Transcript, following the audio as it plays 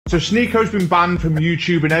So Sneako's been banned from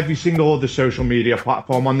YouTube and every single other social media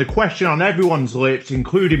platform, and the question on everyone's lips,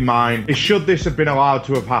 including mine, is should this have been allowed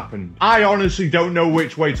to have happened? I honestly don't know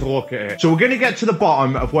which way to look at it. So we're going to get to the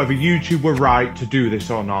bottom of whether YouTube were right to do this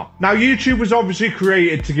or not. Now, YouTube was obviously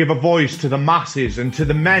created to give a voice to the masses and to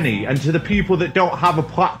the many and to the people that don't have a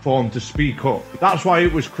platform to speak up. That's why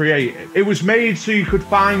it was created. It was made so you could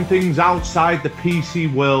find things outside the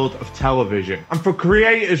PC world of television, and for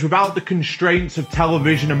creators without the constraints of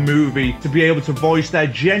television and movie to be able to voice their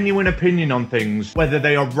genuine opinion on things, whether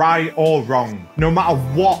they are right or wrong, no matter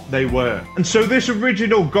what they were. And so this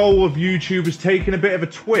original goal of YouTube has taken a bit of a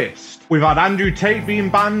twist. We've had Andrew Tate being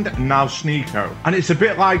banned and now Sneako. And it's a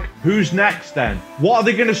bit like, who's next then? What are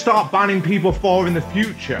they going to start banning people for in the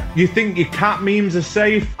future? You think your cat memes are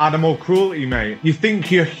safe? Animal cruelty, mate. You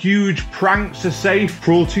think your huge pranks are safe?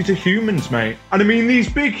 Cruelty to humans, mate. And I mean,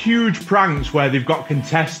 these big, huge pranks where they've got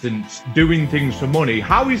contestants doing things for money,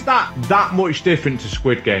 how is that much different to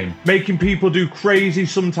Squid Game? Making people do crazy,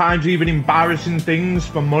 sometimes even embarrassing things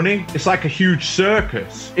for money? It's like a huge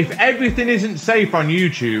circus. If everything isn't safe on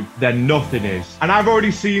YouTube, then nothing is. And I've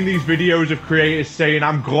already seen these videos of creators saying,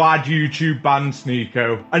 I'm glad YouTube banned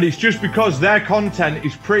Sneako. And it's just because their content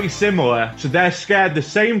is pretty similar, so they're scared the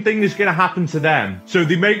same thing is going to happen to them. So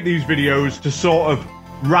they make these videos to sort of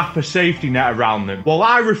wrap a safety net around them. Well,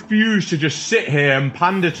 I refuse to just sit here and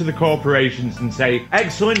pander to the corporations and say,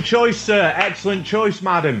 excellent choice, sir, excellent choice,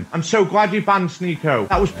 madam. I'm so glad you banned Sneako.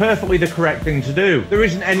 That was perfectly the correct thing to do. There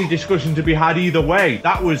isn't any discussion to be had either way.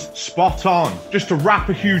 That was spot on. Just to wrap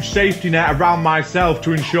a huge safety net around myself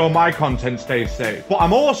to ensure my content stays safe. But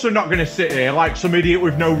I'm also not going to sit here like some idiot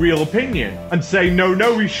with no real opinion and say,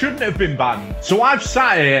 no, he shouldn't have been banned. So I've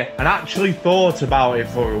sat here and actually thought about it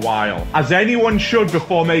for a while, as anyone should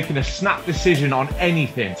before making a snap decision on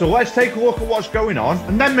anything. So let's take a look at what's going on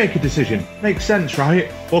and then make a decision. Makes sense,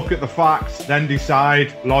 right? Look at the facts, then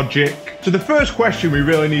decide. Logic. So the first question we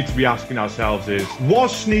really need to be asking ourselves is,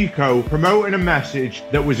 was Sneako promoting a message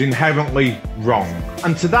that was inherently wrong?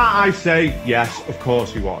 And to that I say, yes, of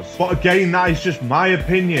course he was. But again, that is just my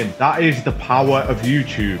opinion. That is the power of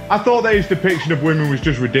YouTube. I thought that his depiction of women was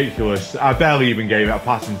just ridiculous. I barely even gave it a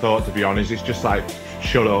passing thought, to be honest. It's just like,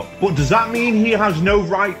 shut up. But does that mean he has no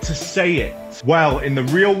right to say it? Well, in the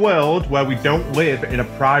real world, where we don't live in a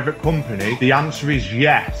private company, the answer is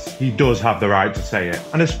yes, he does have the right to say it.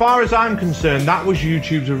 And as far as I'm concerned, that was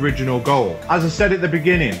YouTube's original goal. As I said at the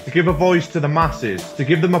beginning, to give a voice to the masses, to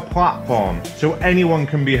give them a platform so anyone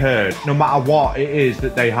can be heard, no matter what it is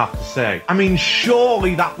that they have to say. I mean,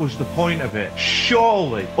 surely that was the point of it.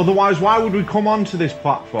 Surely. Otherwise, why would we come onto this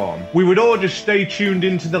platform? We would all just stay tuned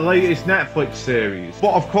into the latest Netflix series.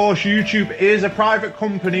 But of course, YouTube is a private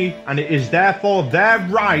company, and it is therefore their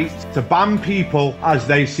right to ban people as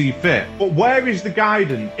they see fit. But where is the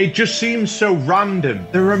guidance? It just seems so random.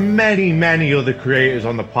 There are many other creators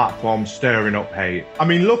on the platform stirring up hate. I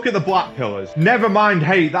mean, look at the Black Pillars. Never mind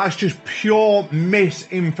hate, that's just pure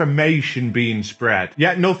misinformation being spread.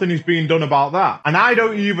 Yet nothing is being done about that. And I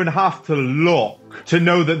don't even have to look to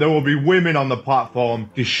know that there will be women on the platform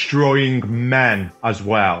destroying men as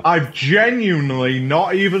well. I've genuinely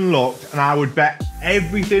not even looked, and I would bet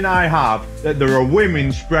everything I have that there are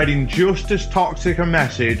women spreading just as toxic a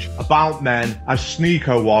message about men as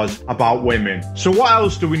Sneako was about women. So what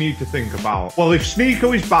else do we need to think about? Well, if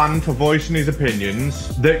Sneako is banned for voicing his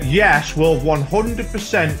opinions, that yes, will have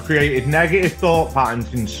 100% created negative thought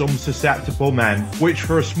patterns in some susceptible men, which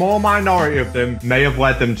for a small minority of them may have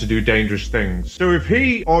led them to do dangerous things. So if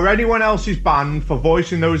he or anyone else is banned for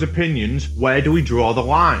voicing those opinions, where do we draw the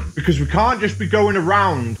line? Because we can't just be going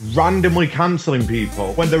around randomly cancelling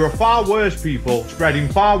people when there are far worse people spreading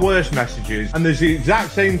far worse messages, and there's the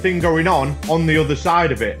exact same thing going on the other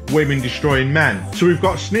side of it, women destroying men. So we've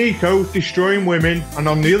got Sneako destroying women, and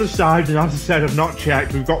on the other side, and as I said, I've not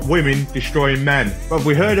checked, we've got women destroying men. But have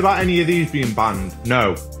we heard about any of these being banned?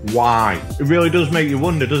 No. Why? It really does make you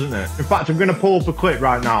wonder, doesn't it? In fact, I'm going to pull up a clip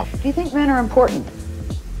right now. Do you think men are important?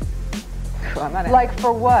 Like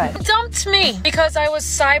for what? He dumped me because I was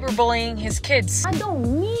cyberbullying his kids. I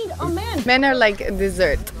don't need a man. Men are like a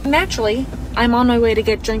dessert. Naturally, I'm on my way to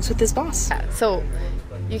get drinks with his boss. Yeah, so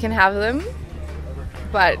you can have them,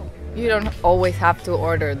 but you don't always have to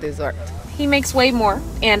order dessert. He makes way more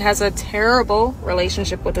and has a terrible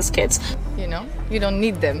relationship with his kids. You know, you don't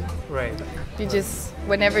need them. Right. You just,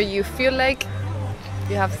 whenever you feel like,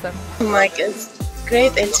 you have some. Like it's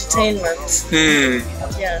great entertainment.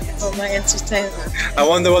 Yeah, for my entertainment. I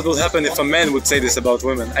wonder what would happen if a man would say this about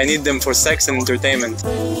women. I need them for sex and entertainment.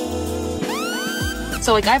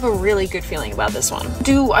 So like I have a really good feeling about this one.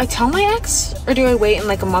 Do I tell my ex or do I wait in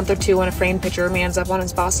like a month or two when a framed picture of me ends up on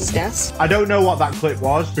his boss's desk? I don't know what that clip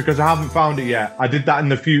was because I haven't found it yet. I did that in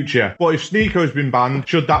the future. But if Sneako's been banned,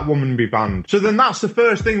 should that woman be banned? So then that's the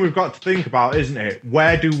first thing we've got to think about, isn't it?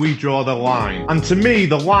 Where do we draw the line? And to me,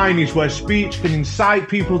 the line is where speech can incite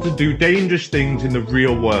people to do dangerous things in the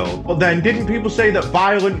real world. But then didn't people say that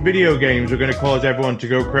violent video games were going to cause everyone to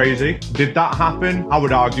go crazy? Did that happen? I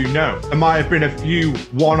would argue no. There might have been a few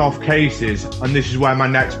one-off cases, and this is where my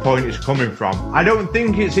next point is coming from. I don't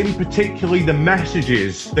think it's in particularly the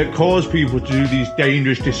messages that cause people to do these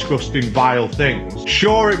dangerous, disgusting, vile things.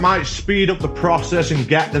 Sure, it might speed up the process and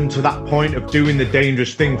get them to that point of doing the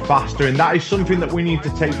dangerous thing faster, and that is something that we need to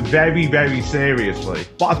take very, very seriously.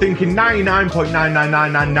 But I think in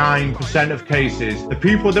 99.99999% of cases, the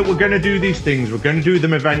people that were going to do these things were going to do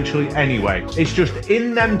them eventually anyway. It's just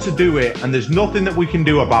in them to do it, and there's nothing that we can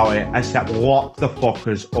do about it except lock the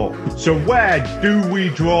fuckers up. So where do we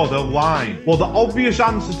draw the line? Well, the obvious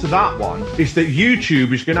answer to that one is that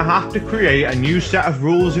YouTube is going to have to create a new set of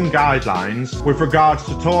rules and guidelines with regards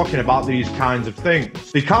to talking about these kinds of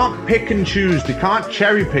things. They can't pick and choose, they can't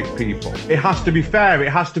cherry pick people. It has to be fair,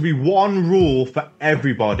 it has to be one rule for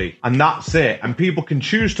everybody, and that's it. And people can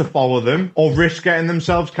choose to follow them or risk getting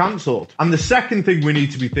themselves cancelled. And the second thing we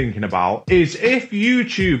need to be thinking about is if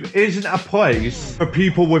YouTube isn't a place for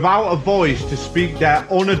people without a voice to speak their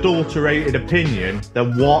unadulterated opinion,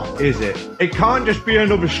 then what is it? It can't just be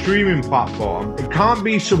another streaming platform. It can't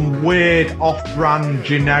be some weird off-brand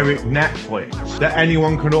generic Netflix that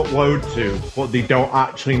anyone can upload to, but they don't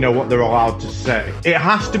actually know what they're allowed to say. It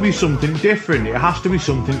has to be something different. It has to be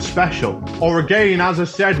something special. Or again, as I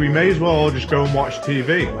said, we may as well all just go and watch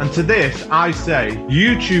TV. And to this, I say,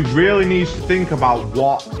 YouTube really needs to think about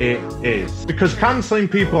what it is. Because cancelling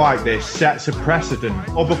people like this sets a precedent.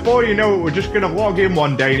 Or before you know it, we're just going to log in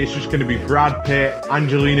one day and it's just going to be Brad Pitt,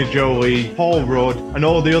 Angelina Jolie, Paul Rudd, and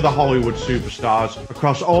all the other Hollywood superstars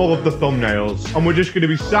across all of the thumbnails. And we're just going to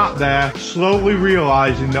be sat there slowly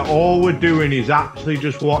realising that all we're doing is actually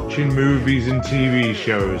just watching movies and TV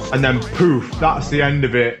shows. And then poof, that's the end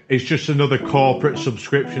of it. It's just another corporate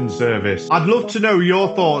subscription service. I'd love to know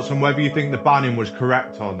your thoughts on whether you think the banning was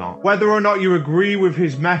correct or not. Whether or not you agree with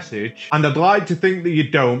his message, and I'd like to think that you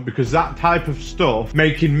don't, because that type of stuff,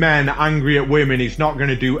 making men angry at women, is not going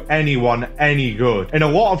to do anyone any good. In a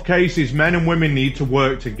lot of cases, men and women need to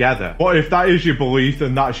work together. But if that is your belief,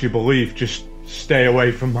 then that's your belief. Just stay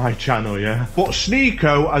away from my channel, yeah? But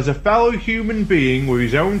Sneako, as a fellow human being with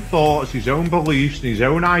his own thoughts, his own beliefs, and his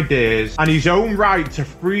own ideas, and his own right to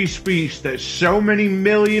free speech that so many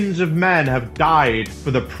millions of men have died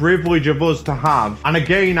for the privilege of us to have. And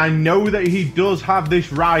again, I know that he does have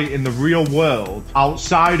this right in the real world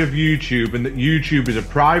outside of YouTube, and that YouTube is a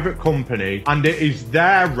private company, and it is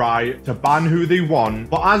their right to ban who they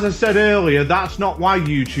want. But as I said earlier, that's not why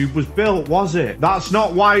YouTube was built, was it? That's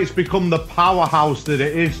not why it's become the powerhouse that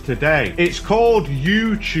it is today. It's called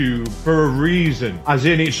YouTube for a reason, as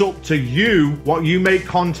in it's up to you what you make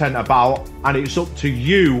content about, and it's up to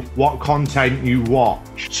you what content you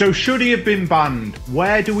watch. So should he have been banned?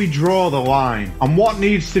 Where do we draw the line? And what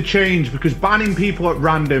needs to change? Because banning people at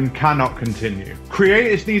random cannot continue.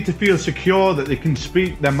 Creators need to feel secure that they can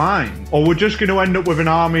speak their mind, or we're just going to end up with an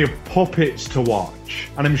army of puppets to watch.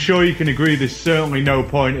 And I'm sure you can agree there's certainly no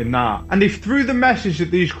point in that. And if through the message that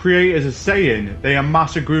these creators are saying they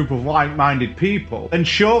amass a group of like-minded people, then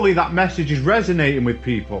surely that message is resonating with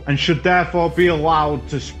people and should therefore be allowed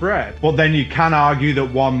to spread. But then you can argue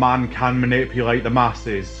that one man can manipulate the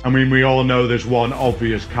masses. I mean, we all know there's one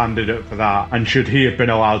obvious candidate for that. And should he have been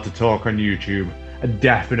allowed to talk on YouTube?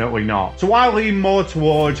 Definitely not. So I lean more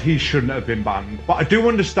towards he shouldn't have been banned. But I do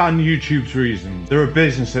understand YouTube's reasons. They're a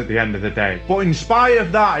business at the end of the day. But in spite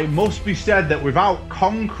of that, it must be said that without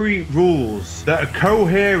concrete rules that are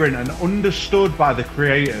coherent and understood by the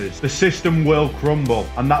creators, the system will crumble.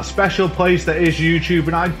 And that special place that is YouTube,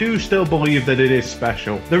 and I do still believe that it is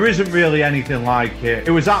special, there isn't really anything like it.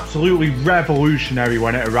 It was absolutely revolutionary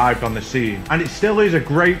when it arrived on the scene. And it still is a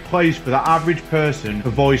great place for the average person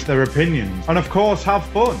to voice their opinions. And of course, have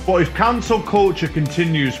fun. But if cancel culture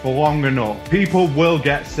continues for long enough, people will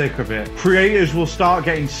get sick of it. Creators will start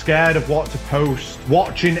getting scared of what to post,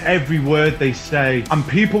 watching every word they say, and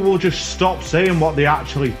people will just stop saying what they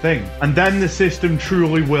actually think. And then the system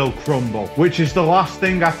truly will crumble, which is the last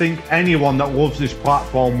thing I think anyone that loves this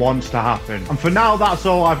platform wants to happen. And for now, that's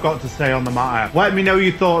all I've got to say on the matter. Let me know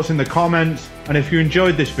your thoughts in the comments, and if you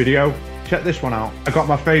enjoyed this video, check this one out. I got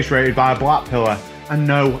my face rated by a black pillar, and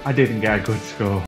no, I didn't get a good score.